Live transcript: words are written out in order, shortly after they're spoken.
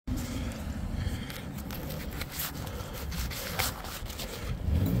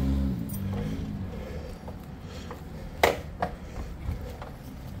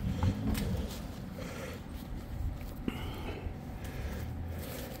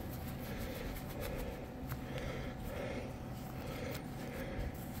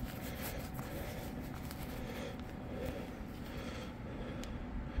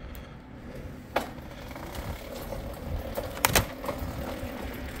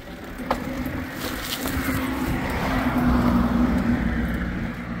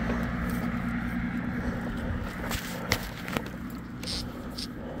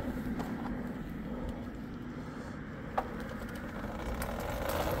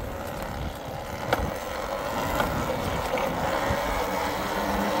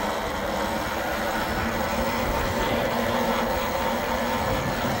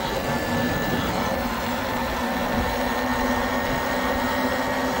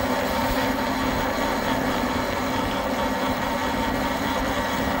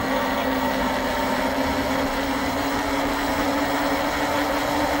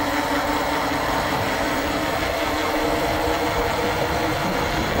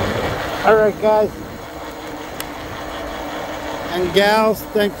Alright guys and gals,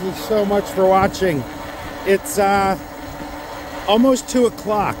 thank you so much for watching. It's almost 2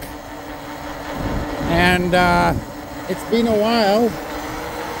 o'clock and it's been a while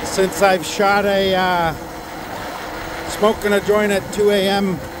since I've shot a smoking a joint at 2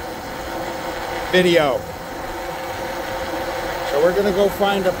 a.m. video. So we're gonna go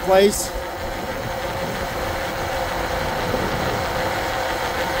find a place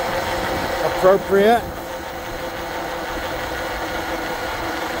appropriate.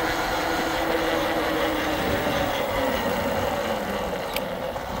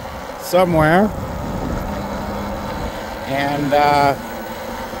 Somewhere and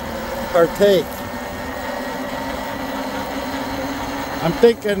partake. I'm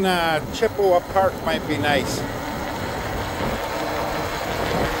thinking Chippewa Park might be nice.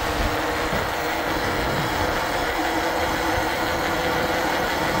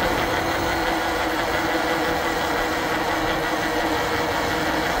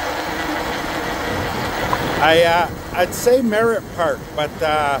 I'd say Merritt Park, but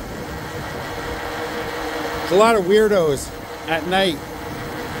there's a lot of weirdos at night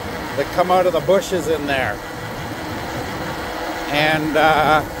that come out of the bushes in there. And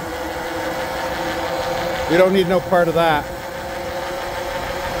we don't need no part of that.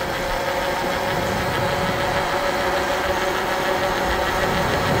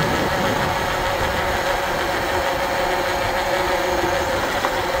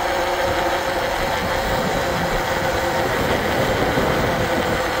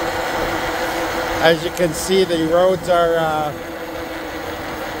 As you can see, the roads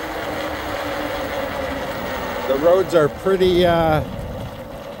are pretty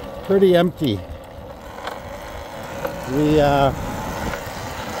empty.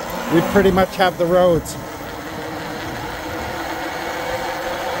 We pretty much have the roads.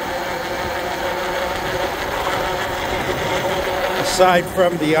 Aside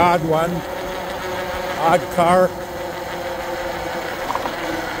from the odd car.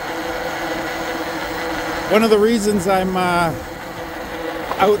 One of the reasons I'm out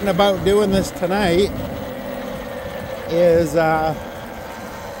and about doing this tonight is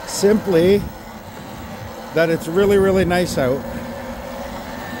simply that it's really, really nice out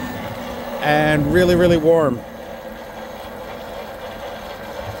and really, really warm.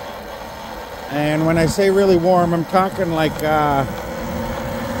 And when I say really warm, I'm talking like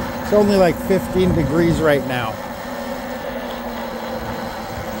it's only like 15 degrees right now.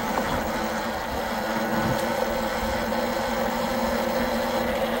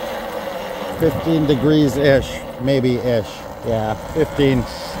 15 degrees-ish, maybe-ish. Yeah, 15.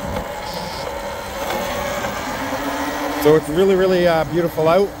 So it's really, really beautiful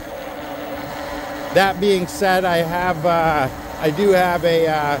out. That being said, I do have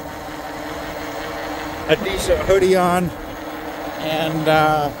a decent hoodie on, and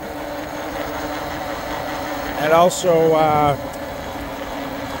also a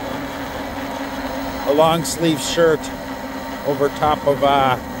long sleeve shirt over top of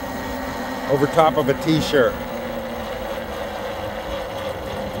a t-shirt.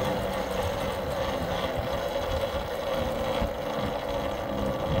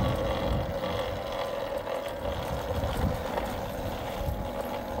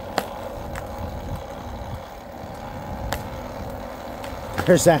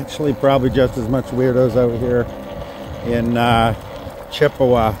 There's actually probably just as much weirdos out here in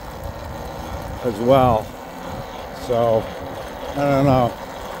Chippewa as well. So, I don't know.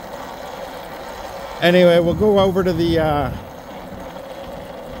 Anyway, we'll go over to the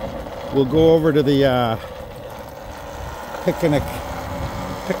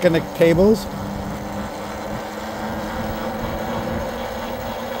picnic tables.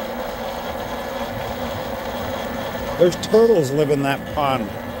 There's turtles live in that pond.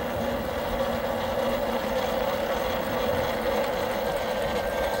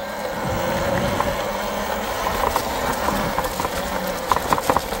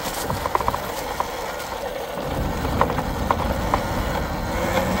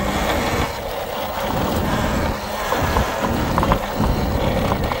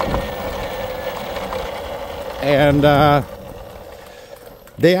 And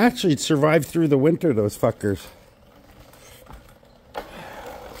they actually survived through the winter, those fuckers.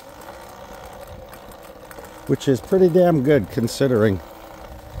 Which is pretty damn good considering.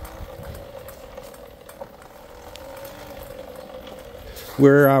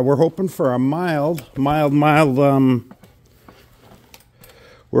 We're hoping for a mild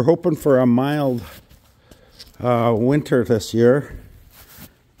winter this year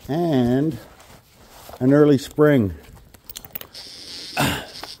and an early spring.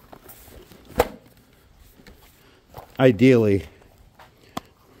 ideally.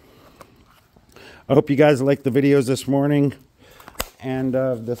 I hope you guys liked the videos this morning and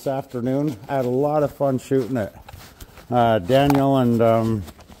this afternoon. I had a lot of fun shooting it. Daniel and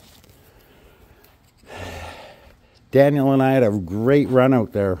I had a great run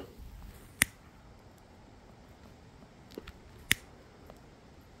out there.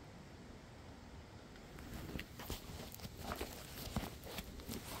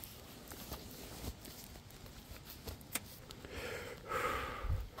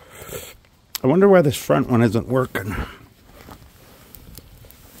 I wonder why this front one isn't working.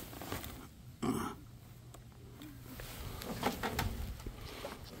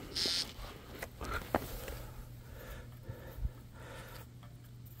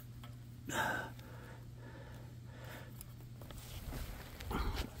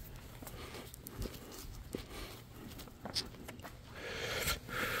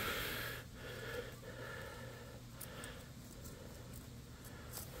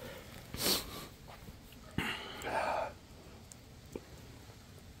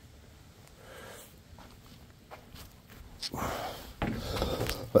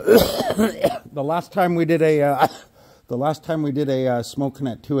 The last time we did a smoking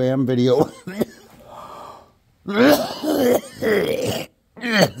at 2 a.m. video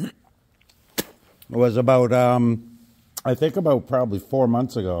was about I think about probably 4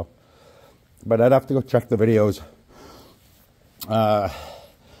 months ago, but I'd have to go check the videos.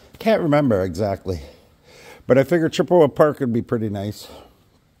 Can't remember exactly, but I figured Chippewa Park would be pretty nice.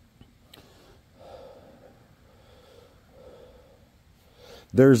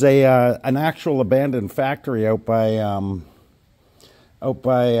 There's an actual abandoned factory out by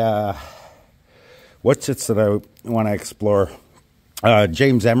what's it that I want to explore?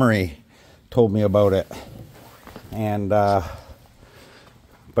 James Emery told me about it, and but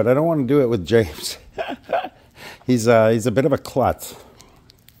I don't want to do it with James. He's a bit of a klutz.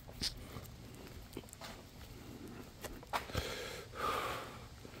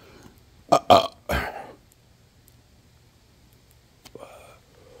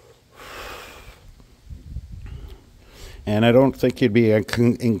 And I don't think he'd be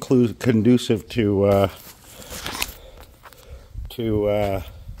conducive to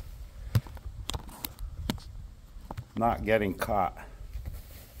not getting caught.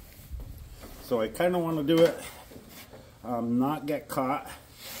 So I kind of want to do it, not get caught,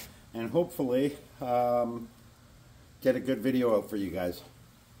 and hopefully get a good video out for you guys.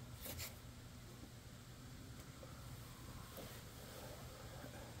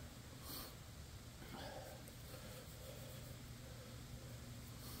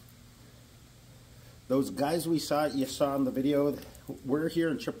 Those guys you saw in the video, we're here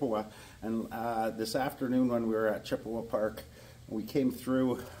in Chippewa, and this afternoon when we were at Chippewa Park, we came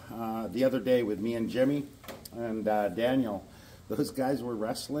through the other day with me and Jimmy and Daniel. Those guys were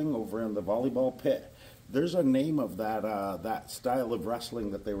wrestling over in the volleyball pit. There's a name of that style of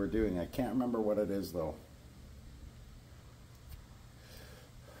wrestling that they were doing. I can't remember what it is though.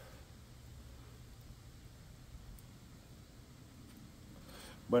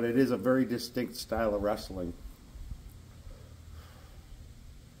 But it is a very distinct style of wrestling.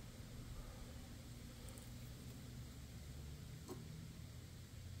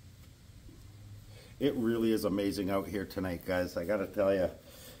 It really is amazing out here tonight, guys. I gotta tell you,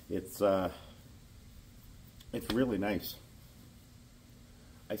 it's really nice.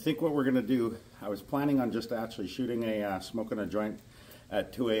 I think what we're gonna do, I was planning on just actually shooting a smoking a joint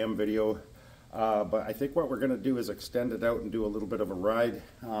at 2 a.m. video. But I think what we're going to do is extend it out and do a little bit of a ride.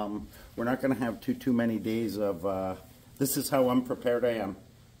 We're not going to have too many days of, this is how unprepared I am.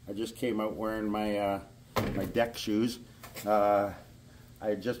 I just came out wearing my deck shoes. I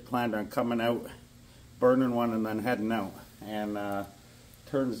just planned on coming out, burning one, and then heading out. And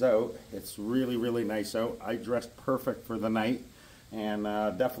turns out it's really, really nice out. I dressed perfect for the night, and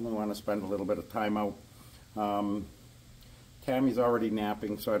definitely want to spend a little bit of time out. Tammy's already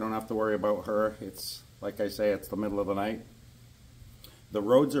napping, so I don't have to worry about her. It's, like I say, it's the middle of the night. The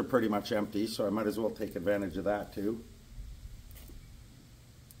roads are pretty much empty, so I might as well take advantage of that too.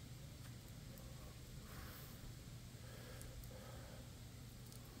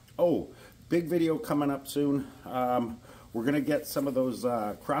 Oh, big video coming up soon. We're going to get some of those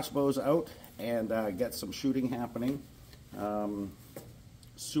crossbows out and get some shooting happening.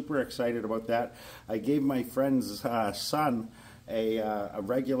 Super excited about that. I gave my friend's son a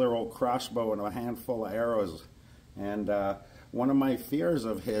regular old crossbow and a handful of arrows, and one of my fears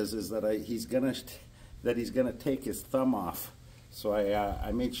of his is that he's gonna take his thumb off. So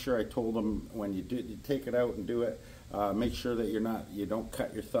I made sure I told him, when you take it out and do it, make sure that you don't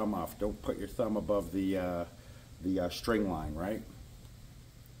cut your thumb off. Don't put your thumb above the the string line, right?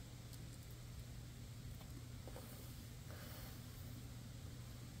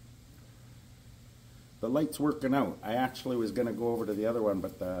 The light's working out. I actually was going to go over to the other one,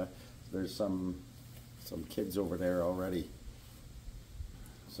 but there's some kids over there already,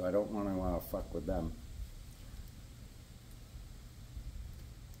 so I don't want to fuck with them.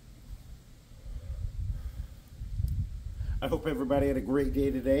 I hope everybody had a great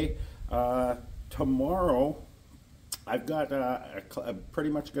day today. Tomorrow, I've got I'm pretty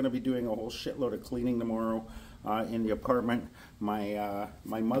much going to be doing a whole shitload of cleaning tomorrow in the apartment. My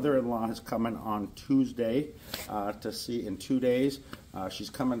mother-in-law is coming on Tuesday to see in 2 days.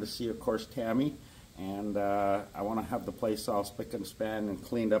 She's coming to see, of course, Tammy, and I want to have the place all spick and span and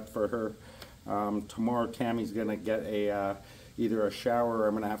cleaned up for her. Tomorrow, Tammy's going to get either a shower, or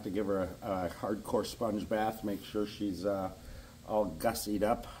I'm going to have to give her a hardcore sponge bath, make sure she's all gussied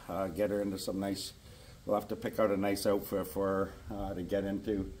up, get her into some nice, we'll have to pick out a nice outfit for her to get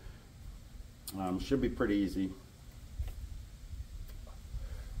into. Should be pretty easy.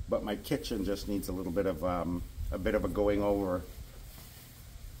 But my kitchen just needs a little bit of a going over.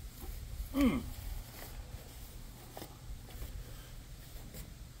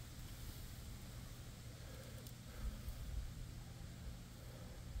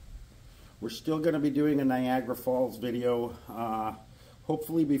 We're still going to be doing a Niagara Falls video,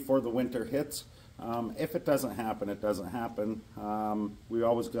 hopefully before the winter hits. If it doesn't happen, it doesn't happen. We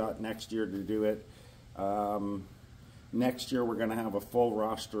always got next year to do it. Next year we're going to have a full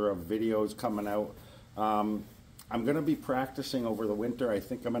roster of videos coming out. I'm going to be practicing over the winter. I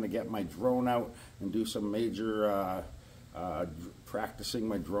think I'm going to get my drone out and do some major practicing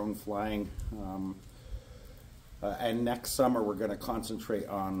my drone flying. And next summer we're going to concentrate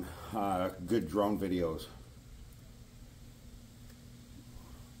on good drone videos.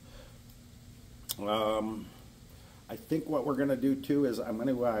 I think what we're going to do too is I'm going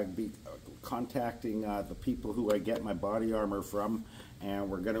to be contacting the people who I get my body armor from, and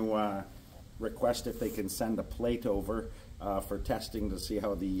we're going to request if they can send a plate over for testing to see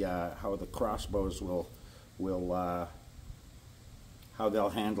how the crossbows will how they'll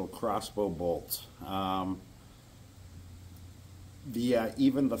handle crossbow bolts.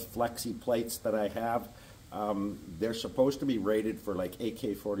 Even the flexi plates that I have, they're supposed to be rated for like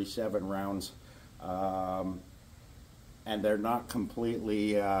AK-47 rounds, and they're not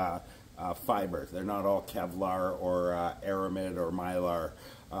completely fiber. They're not all Kevlar or aramid or mylar.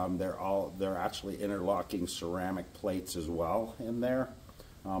 They're actually interlocking ceramic plates as well in there.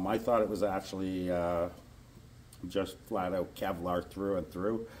 I thought it was actually just flat out Kevlar through and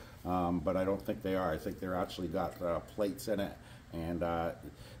through, but I don't think they are. I think they're actually got plates in it. And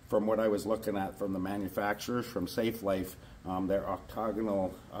from what I was looking at from the manufacturers, from Safe Life, they're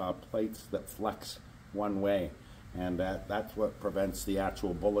octagonal plates that flex one way, and that's what prevents the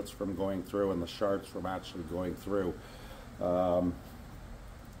actual bullets from going through and the shards from actually going through. But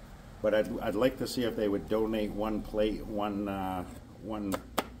I'd like to see if they would donate one plate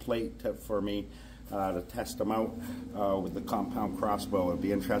for me to test them out with the compound crossbow. It'd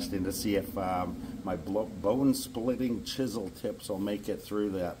be interesting to see if my bone-splitting chisel tips will make it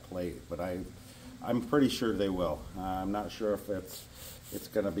through that plate, but I'm pretty sure they will. I'm not sure if it's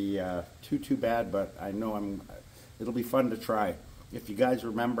going to be too bad, but I know it'll be fun to try. If you guys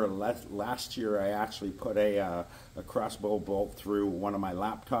remember, last year I actually put a crossbow bolt through one of my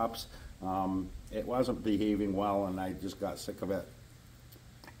laptops. It wasn't behaving well, and I just got sick of it.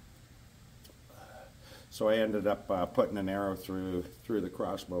 So I ended up putting an arrow through the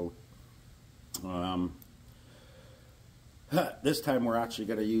crossbow. This time we're actually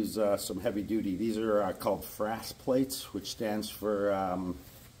going to use some heavy duty. These are called FRAS plates, which stands for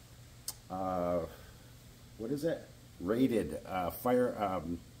what is it? Rated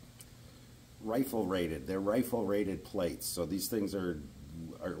rifle rated. They're rifle rated plates. So these things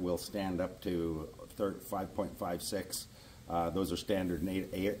will stand up to 5.56. Those are standard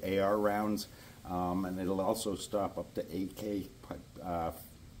AR rounds. And it'll also stop up to AK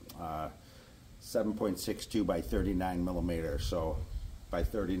 7.62 by 39 millimeters. So by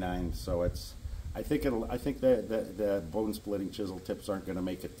 39. So it's. I think the bone splitting chisel tips aren't going to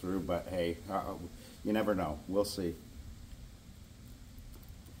make it through. But hey, you never know. We'll see.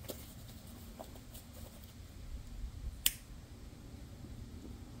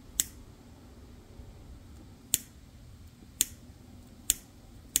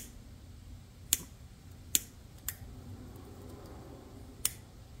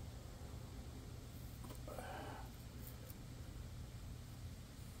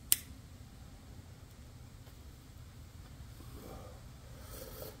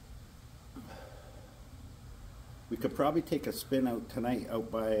 We could probably take a spin out tonight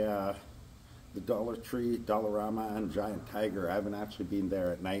out by the Dollar Tree, Dollarama, and Giant Tiger. I haven't actually been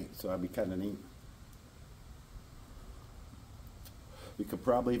there at night, so that'd be kind of neat. We could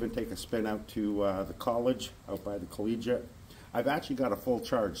probably even take a spin out to the college, out by the collegiate. I've actually got a full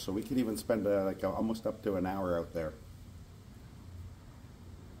charge, so we could even spend almost up to an hour out there.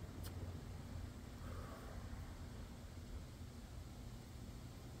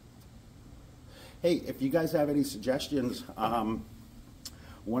 Hey, if you guys have any suggestions,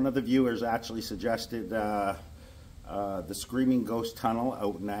 one of the viewers actually suggested the Screaming Ghost Tunnel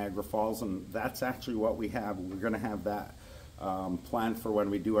out in Niagara Falls, and that's actually what we have. We're going to have that planned for when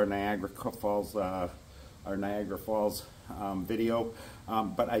we do our Niagara Falls video.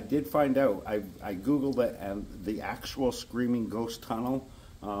 But I did find out, I Googled it, and the actual Screaming Ghost Tunnel,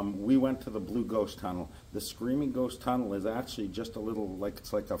 we went to the Blue Ghost Tunnel. The Screaming Ghost Tunnel is actually just a little,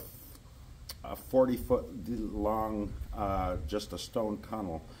 it's like a 40-foot long, just a stone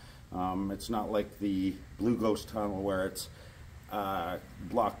tunnel. It's not like the Blue Ghost Tunnel where it's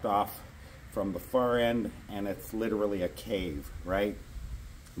blocked off from the far end and it's literally a cave, right?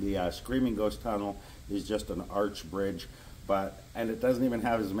 The Screaming Ghost Tunnel is just an arch bridge, and it doesn't even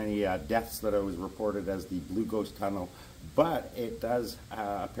have as many deaths that was reported as the Blue Ghost Tunnel, but it does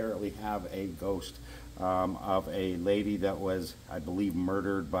apparently have a ghost of a lady that was, I believe,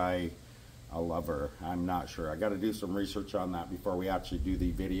 murdered by a lover. I'm not sure. I got to do some research on that before we actually do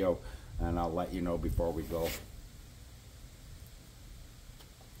the video, and I'll let you know before we go.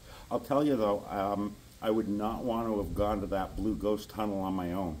 I'll tell you though, I would not want to have gone to that Blue Ghost Tunnel on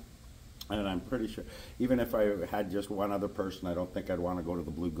my own. And I'm pretty sure, even if I had just one other person, I don't think I'd want to go to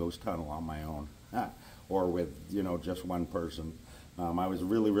the Blue Ghost Tunnel on my own. Or with, just one person. I was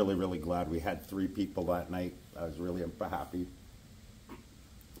really, really, really glad we had 3 people that night. I was really happy.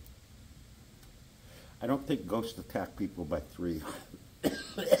 I don't think ghosts attack people by 3.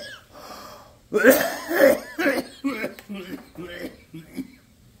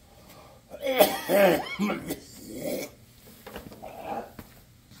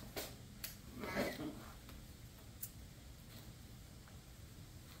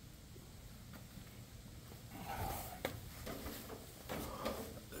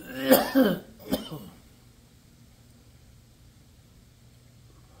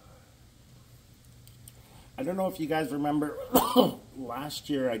 I don't know if you guys remember, last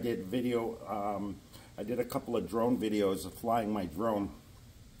year I did I did a couple of drone videos of flying my drone,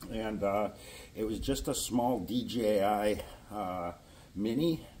 and it was just a small DJI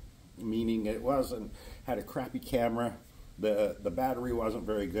mini, meaning it had a crappy camera, the battery wasn't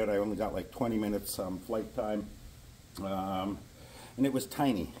very good, I only got like 20 minutes flight time, and it was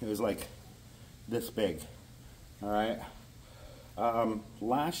tiny, it was like this big, alright.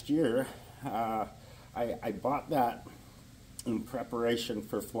 Last year, I bought that in preparation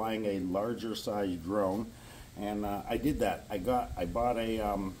for flying a larger size drone, and I did that. I bought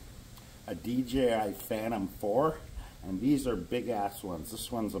a DJI Phantom 4, and these are big ass ones. This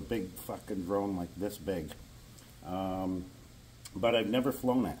one's a big fucking drone like this big, but I've never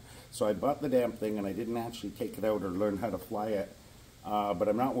flown it. So I bought the damn thing, and I didn't actually take it out or learn how to fly it, but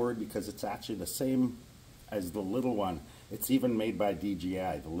I'm not worried because it's actually the same as the little one. It's even made by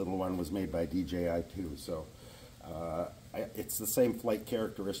DJI. The little one was made by DJI too. So it's the same flight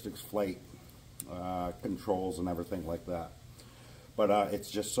characteristics, flight controls and everything like that. But it's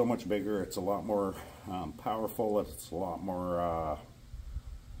just so much bigger. It's a lot more powerful. It's a lot more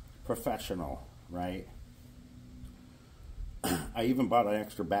professional, right? I even bought an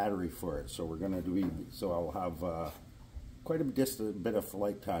extra battery for it. So we're gonna so I'll have quite a bit of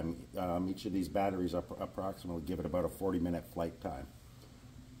flight time. Each of these batteries approximately give it about a 40-minute flight time,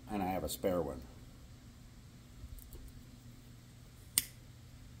 and I have a spare one.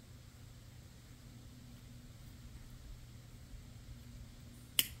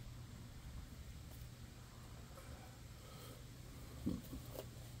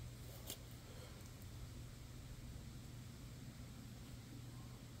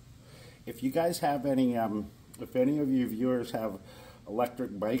 If you guys have any if any of you viewers have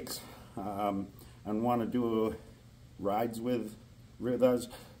electric bikes and want to do rides with us,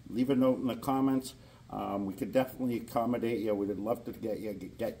 leave a note in the comments. We could definitely accommodate you. We would love to get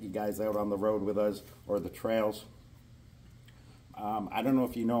you guys out on the road with us or the trails. I don't know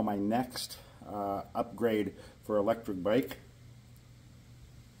if you know my next upgrade for electric bike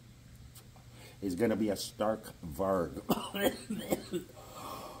is going to be a Stark Varg.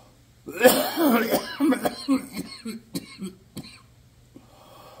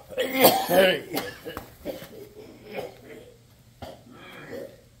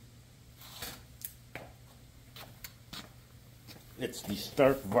 It's the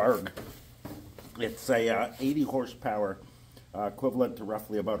Stark Varg. It's a 80 horsepower, equivalent to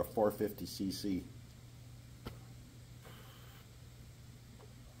roughly about a 450 cc.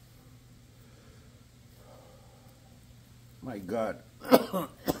 My God, I'm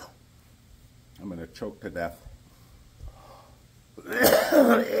going to choke to death.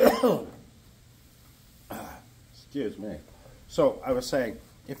 Excuse me. So I was saying,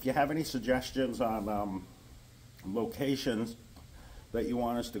 if you have any suggestions on locations that you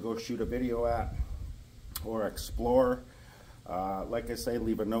want us to go shoot a video at or explore, like I say,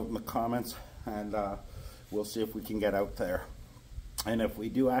 leave a note in the comments, and we'll see if we can get out there. And if we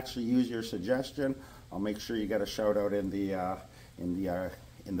do actually use your suggestion, I'll make sure you get a shout out in the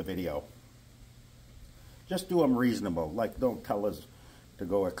video. Just do them reasonable. Like, don't tell us to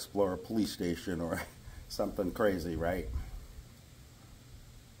go explore a police station or something crazy, right?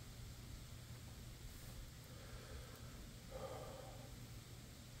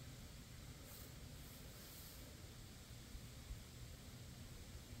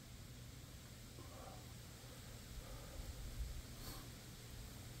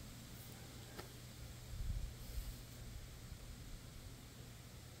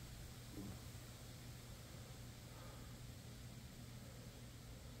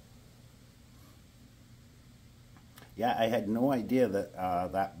 Yeah, I had no idea that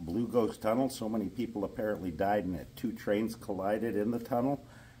that Blue Ghost Tunnel, so many people apparently died in it. 2 trains collided in the tunnel,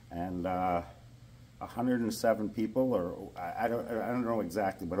 and 107 people, or I don't know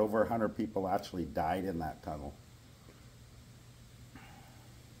exactly, but over 100 people actually died in that tunnel.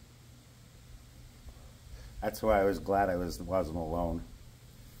 That's why I was glad I wasn't alone.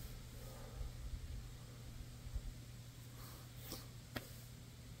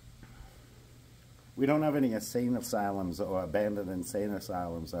 We don't have any insane asylums or abandoned insane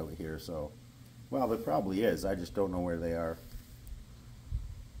asylums out here, so, well, there probably is. I just don't know where they are.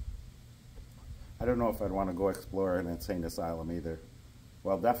 I don't know if I'd want to go explore an insane asylum either.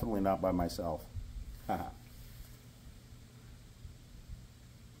 Well, definitely not by myself.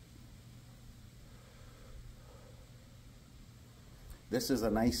 This is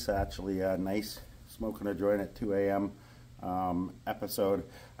a nice, actually, nice smoking a joint at 2 a.m. Episode.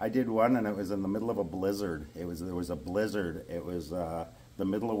 I did one, and it was in the middle of a blizzard. There was a blizzard. It was the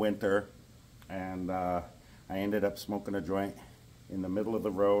middle of winter, and I ended up smoking a joint in the middle of the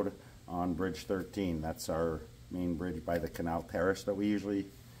road on Bridge 13. That's our main bridge by the Canal Terrace that we usually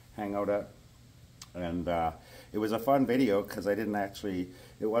hang out at. And it was a fun video because I didn't actually,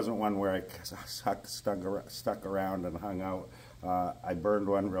 it wasn't one where I stuck around and hung out. I burned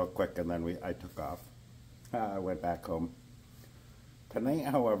one real quick, and then I took off. I went back home. Tonight,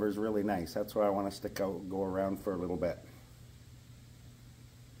 however, is really nice. That's why I want to stick out, go around for a little bit.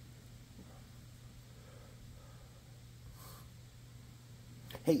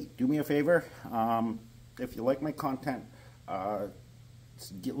 Hey, do me a favor. If you like my content,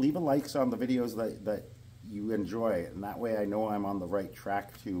 leave a likes on the videos that you enjoy, and that way I know I'm on the right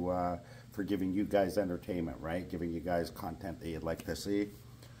track to for giving you guys entertainment, right? Giving you guys content that you'd like to see.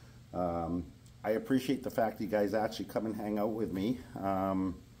 I appreciate the fact that you guys actually come and hang out with me.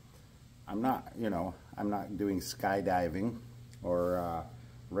 I'm not, I'm not doing skydiving or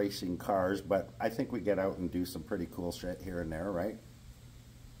racing cars, but I think we get out and do some pretty cool shit here and there, right?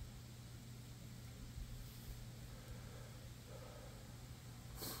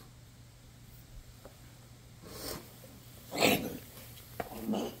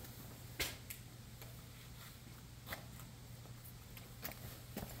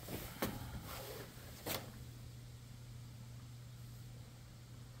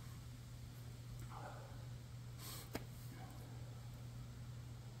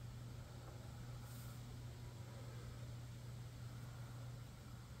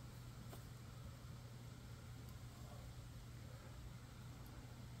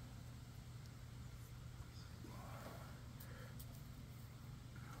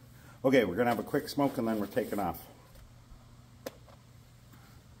 Okay, we're going to have a quick smoke and then we're taking off.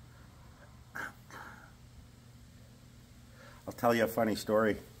 I'll tell you a funny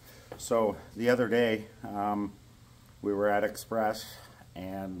story. So the other day, we were at Express,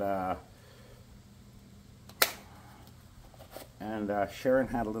 and Sharon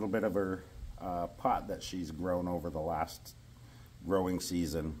had a little bit of her pot that she's grown over the last growing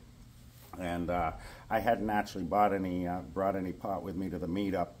season, and I hadn't actually brought any pot with me to the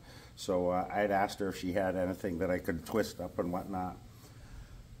meetup. So I had asked her if she had anything that I could twist up and whatnot,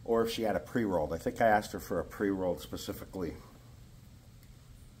 or if she had a pre-rolled. I think I asked her for a pre-rolled specifically.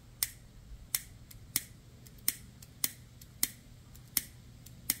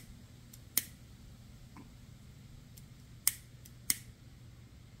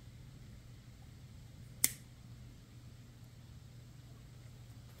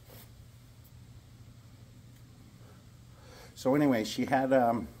 So anyway, she had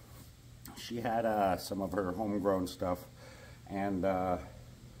some of her homegrown stuff and a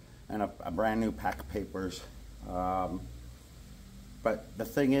brand new pack of papers. But the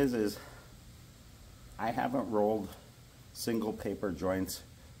thing is I haven't rolled single paper joints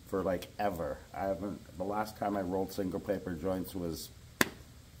for like ever. The last time I rolled single paper joints was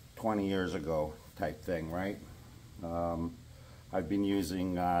 20 years ago type thing, right? I've been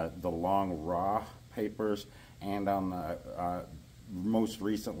using the long raw papers, and on the most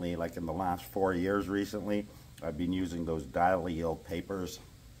recently, like in the last 4 years recently, I've been using those dial papers.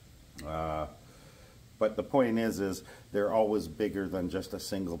 But the point is they're always bigger than just a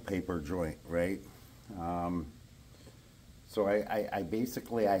single paper joint, right? So I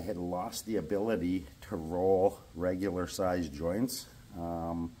basically had lost the ability to roll regular size joints.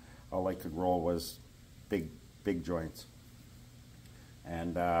 All I could roll was big joints.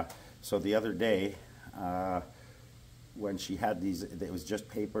 And so the other day, when she had these, it was just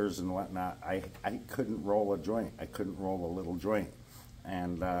papers and whatnot, I couldn't roll a joint. I couldn't roll a little joint.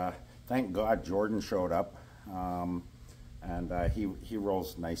 And thank God Jordan showed up, and he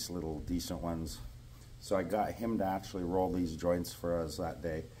rolls nice little decent ones. So I got him to actually roll these joints for us that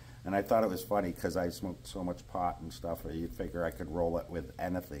day. And I thought it was funny because I smoked so much pot and stuff, you'd figure I could roll it with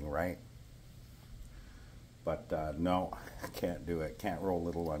anything, right? But no, can't do it. Can't roll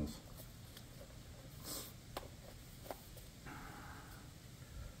little ones.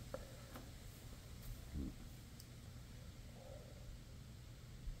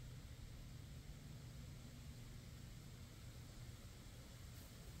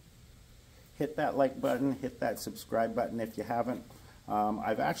 Hit that like button, hit that subscribe button if you haven't.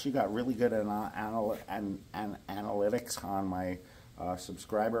 I've actually got really good analytics on my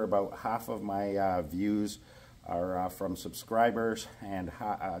subscriber. About half of my views are from subscribers, and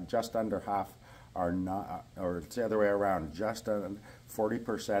just under half are not, or it's the other way around. Just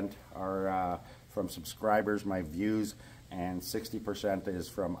 40% are from subscribers, my views, and 60% is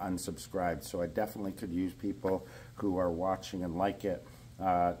from unsubscribed. So I definitely could use people who are watching and like it.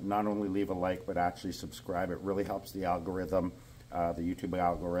 Not only leave a like, but actually subscribe. It really helps the algorithm. The YouTube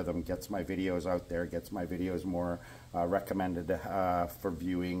algorithm gets my videos out there, gets my videos more recommended for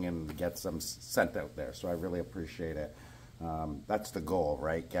viewing, and gets them sent out there. So I really appreciate it. That's the goal,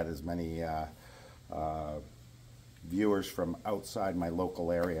 right? Get as many viewers from outside my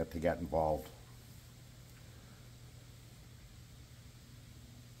local area to get involved.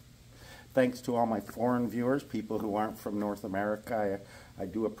 Thanks to all my foreign viewers, people who aren't from North America. I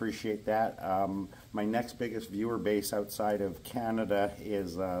do appreciate that. My next biggest viewer base outside of Canada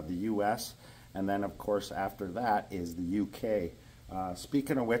is the US, and then of course after that is the UK.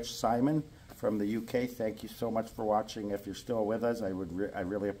 Speaking of which, Simon from the UK, thank you so much for watching. If you're still with us, I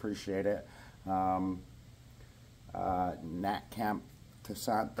really appreciate it. Nat Camp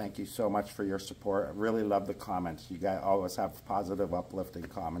Toussaint, thank you so much for your support. I really love the comments. You guys always have positive, uplifting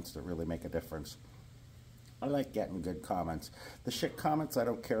comments that really make a difference. I like getting good comments. The shit comments I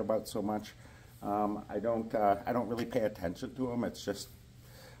don't care about so much. I don't really pay attention to them. It's just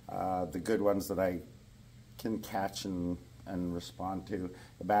the good ones that I can catch and respond to.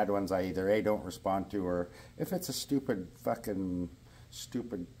 The bad ones I either A, don't respond to, or if it's a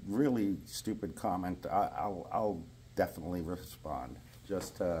really stupid comment, I'll definitely respond.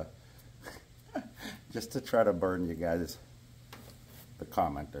 Just to try to burn you guys, the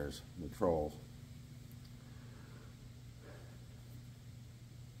commenters, the trolls.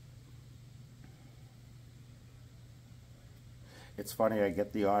 It's funny, I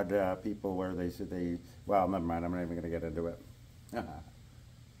get the odd people where they say well, never mind, I'm not even going to get into it.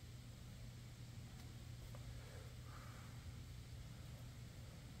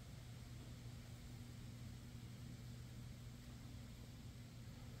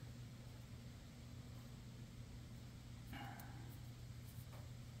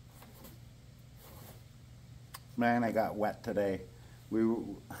 Man, I got wet today.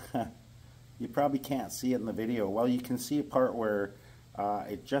 You probably can't see it in the video. Well, you can see a part where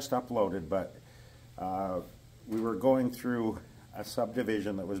it just uploaded, but we were going through a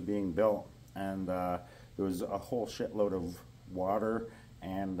subdivision that was being built, and there was a whole shitload of water,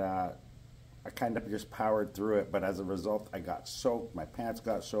 and I kind of just powered through it, but as a result, I got soaked. My pants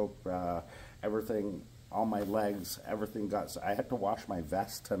got soaked, everything, all my legs, everything got soaked. I had to wash my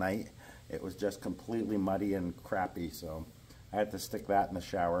vest tonight. It was just completely muddy and crappy, so I had to stick that in the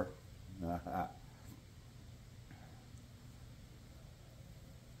shower.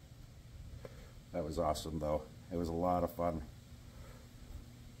 That was awesome, though. It was a lot of fun.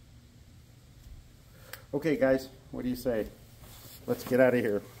 Okay, guys, what do you say? Let's get out of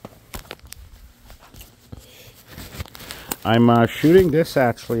here. I'm shooting this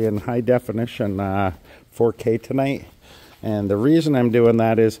actually in high definition 4K tonight, and the reason I'm doing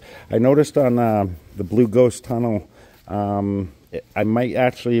that is I noticed on the Blue Ghost Tunnel, I might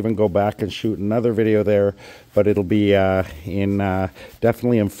actually even go back and shoot another video there, but it'll be in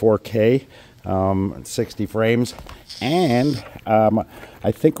definitely in 4K, 60 frames, and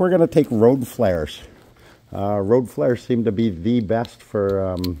I think we're going to take road flares. Road flares seem to be the best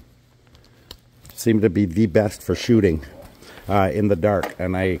for shooting in the dark.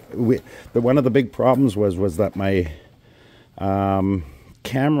 And one of the big problems was that my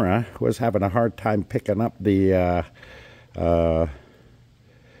camera was having a hard time picking up the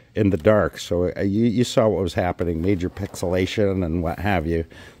in the dark. So you saw what was happening, major pixelation and what have you.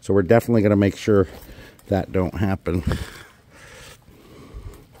 So we're definitely going to make sure that don't happen.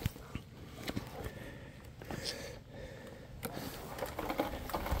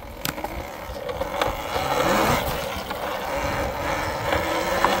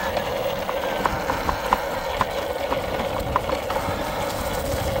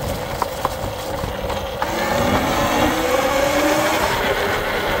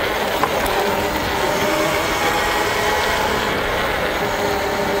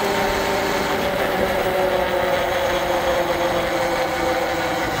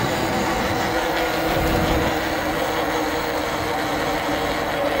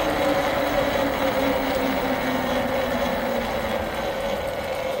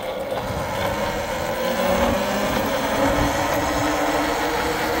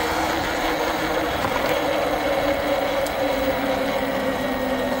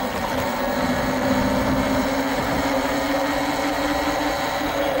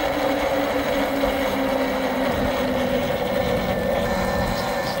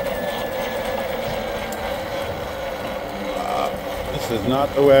 This is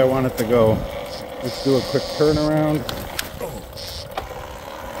not the way I want it to go. Let's do a quick turnaround.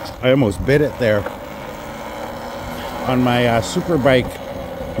 I almost bit it there. On my super bike,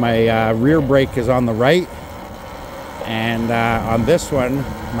 my rear brake is on the right, and on this one,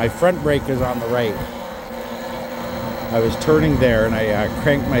 my front brake is on the right. I was turning there and I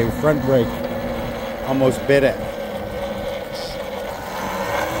cranked my front brake, almost bit it.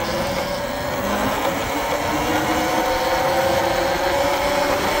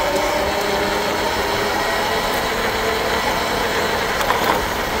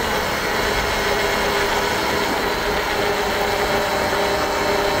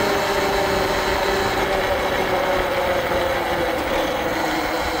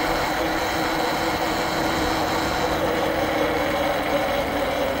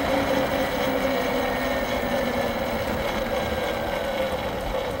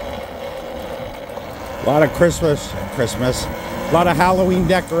 A lot of a lot of Halloween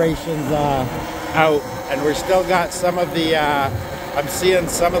decorations out, and we still got some of the, I'm seeing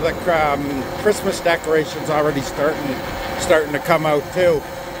some of the Christmas decorations already starting to come out too.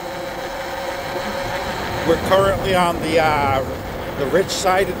 We're currently on the rich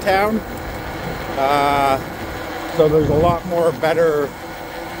side of town, so there's a lot more better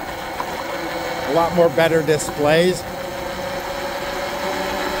displays.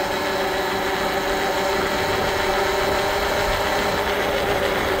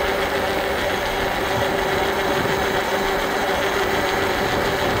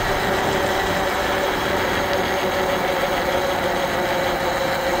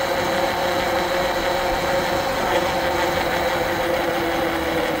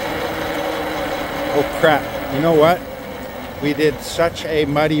 Oh crap, you know what? We did such a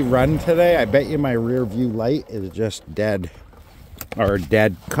muddy run today. I bet you my rear view light is just dead. Or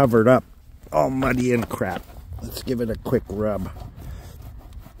dead, covered up, all muddy and crap. Let's give it a quick rub.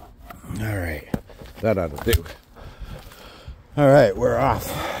 All right, that ought to do. All right, we're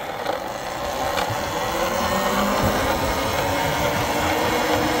off.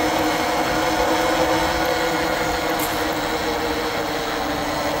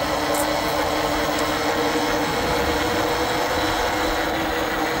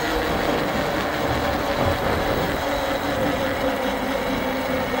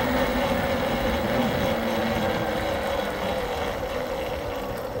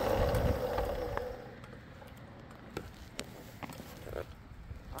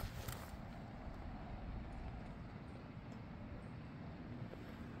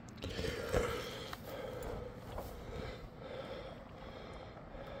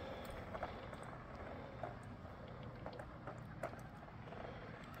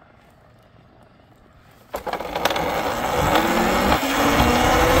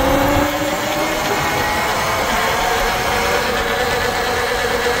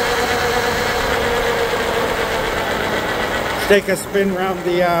 take a spin around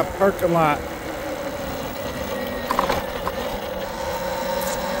the parking lot.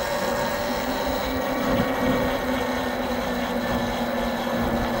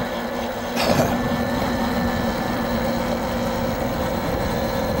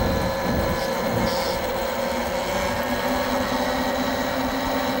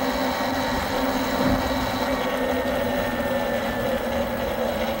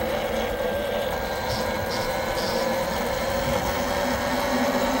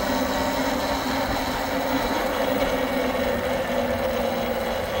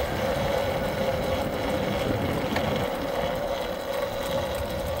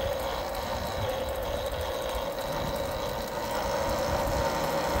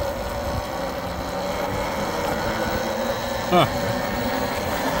 Huh.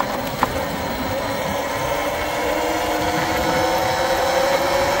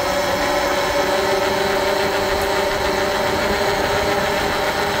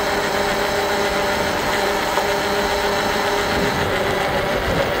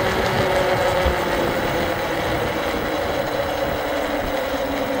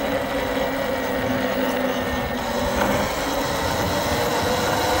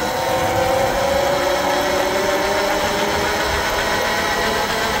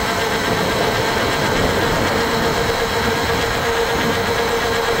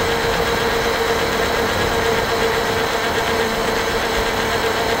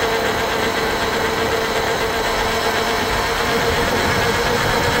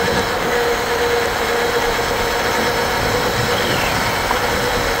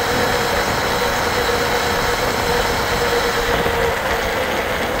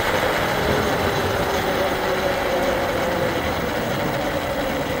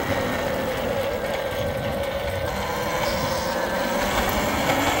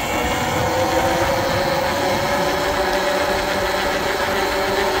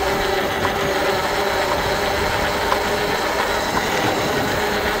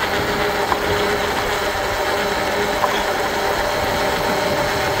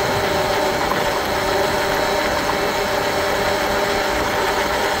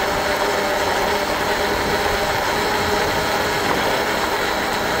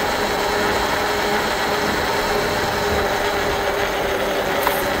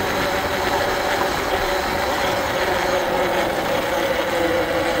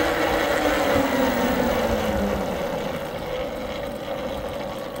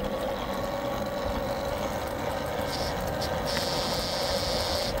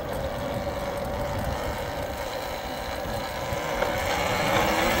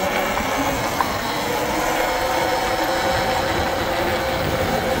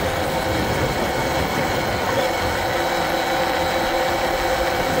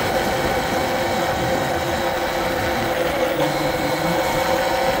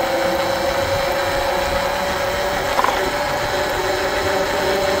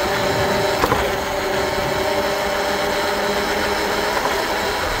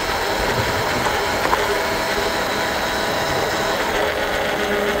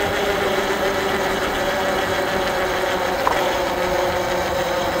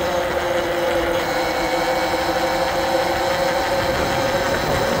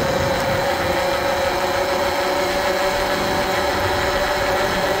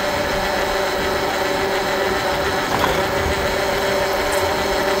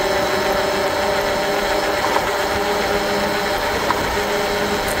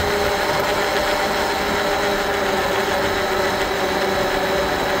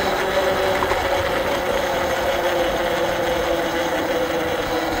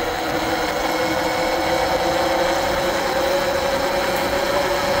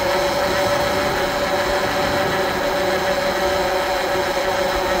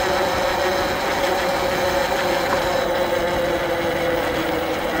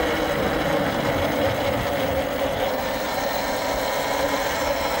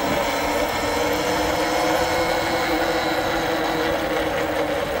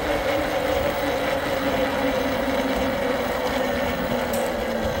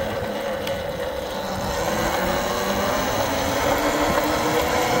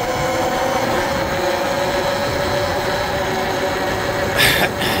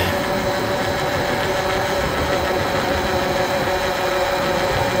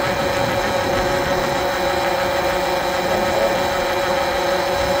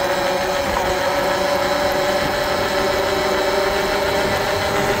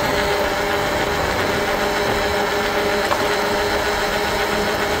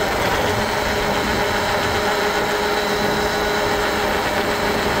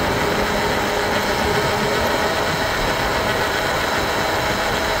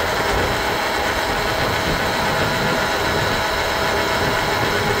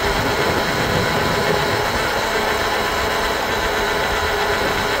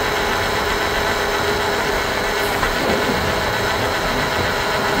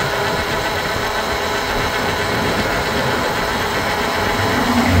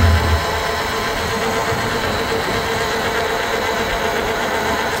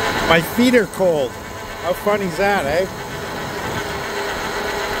 My feet are cold. How funny is that, eh?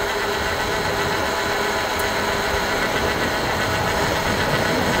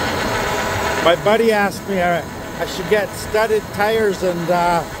 My buddy asked me I should get studded tires and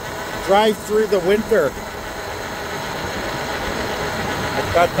drive through the winter. I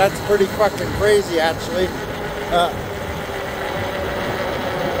thought that's pretty fucking crazy, actually.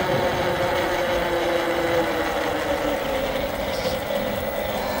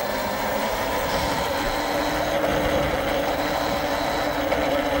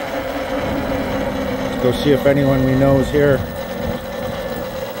 Let's go see if anyone we know is here.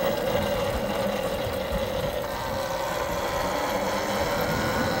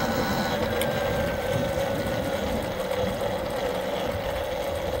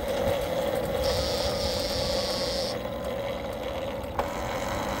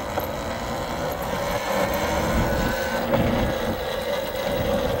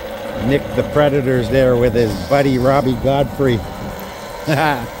 Nick the Predator's there with his buddy Robbie Godfrey.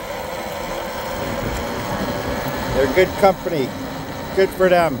 They're good company. Good for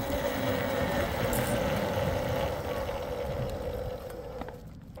them.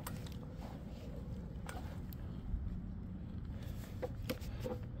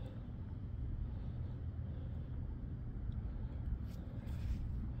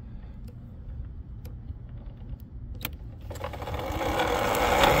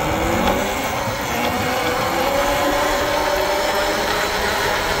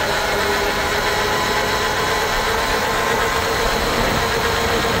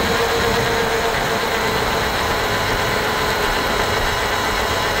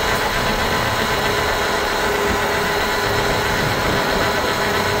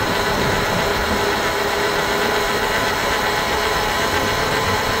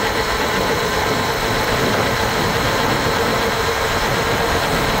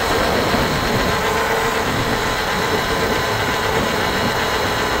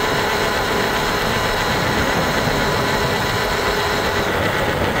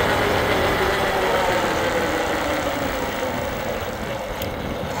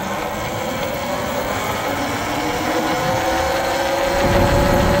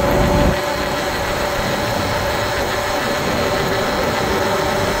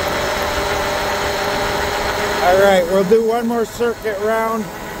 Alright, we'll do one more circuit round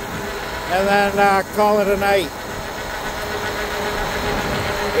and then call it a night.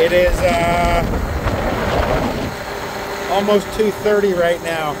 It is almost 2:30 right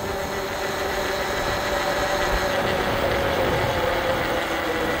now.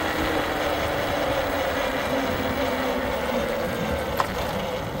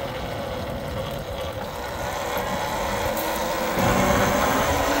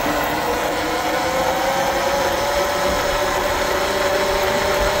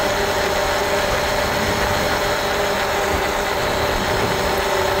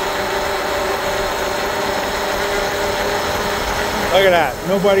 Look at that,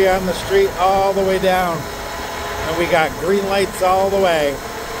 nobody on the street all the way down. And we got green lights all the way.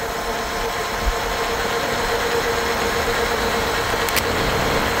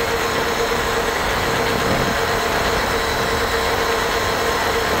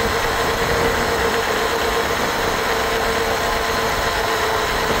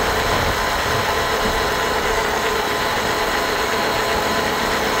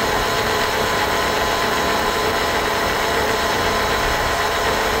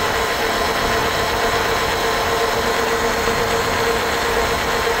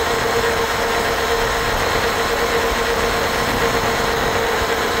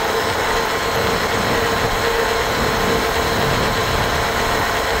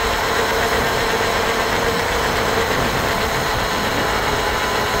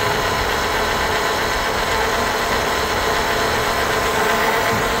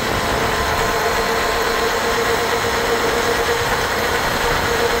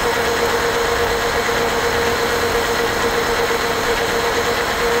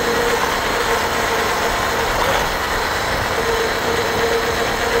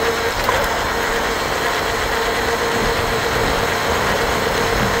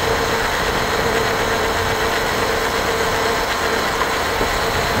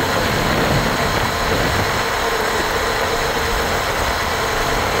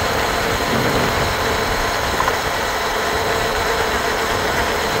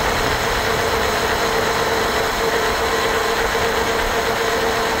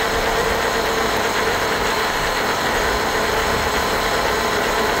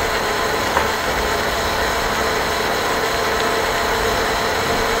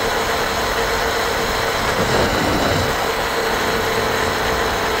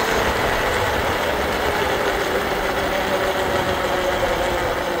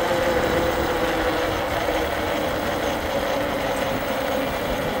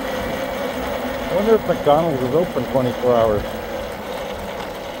 wonder if McDonald's is open 24 hours.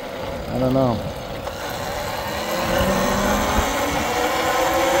 I don't know.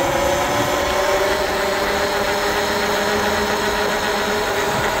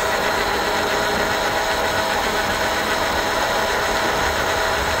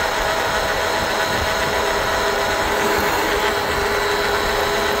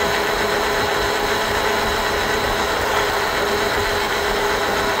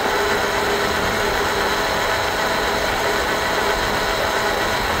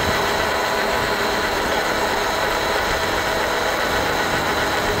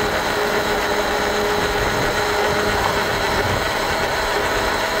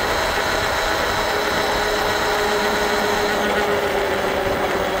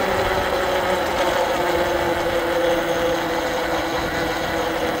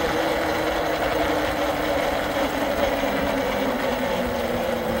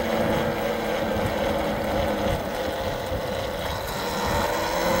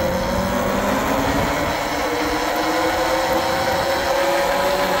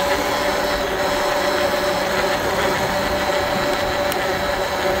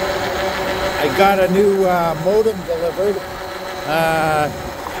 I got a new modem delivered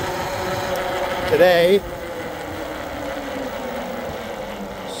today,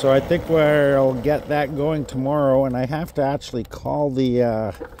 so I think we'll get that going tomorrow. And I have to actually call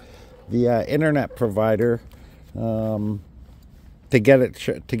the internet provider to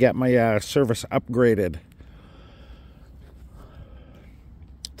get my service upgraded.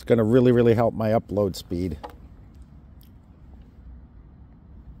 It's going to really help my upload speed.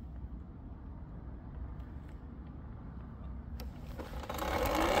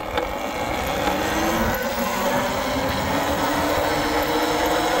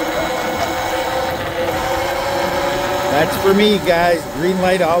 That's for me, guys. Green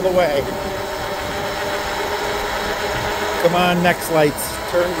light all the way. Come on, next lights.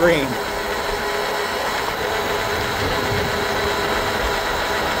 Turn green.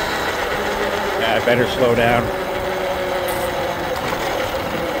 Yeah, I better slow down.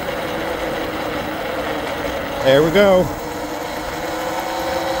 There we go.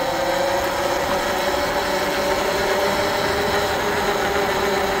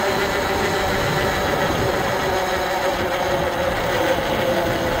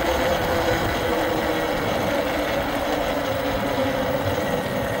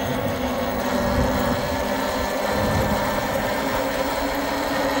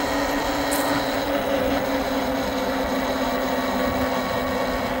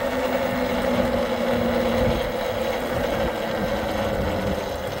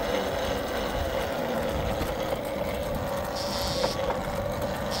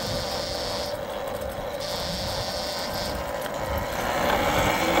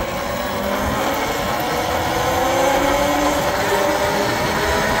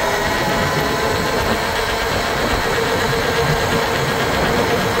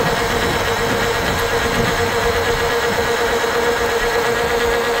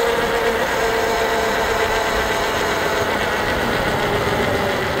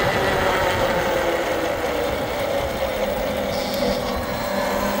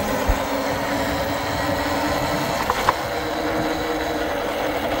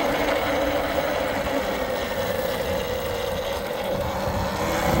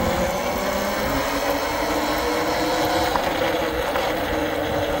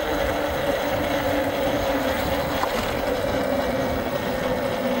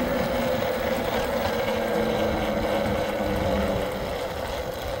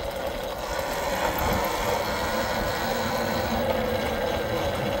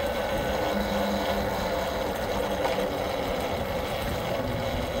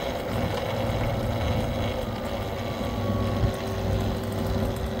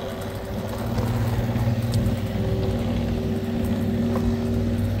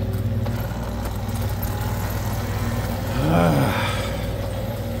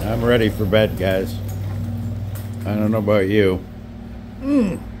 I'm ready for bed, guys. I don't know about you.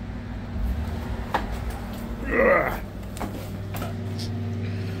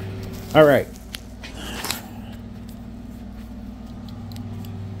 All right.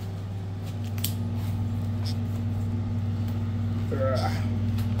 I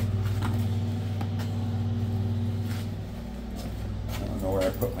don't know where I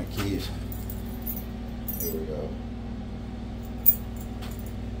put my keys. Here we go.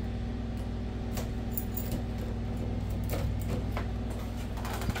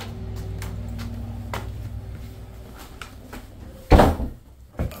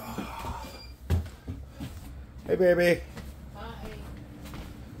 Hey, baby. Hi.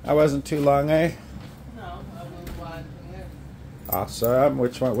 That wasn't too long, eh? Awesome.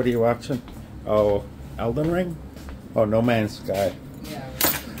 Which one? What are you watching? Oh, Elden Ring? Oh, No Man's Sky. Yeah.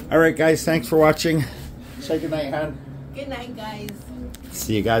 All right, guys. Thanks for watching. Say good night, hon. Good night, guys.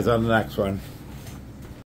 See you guys on the next one.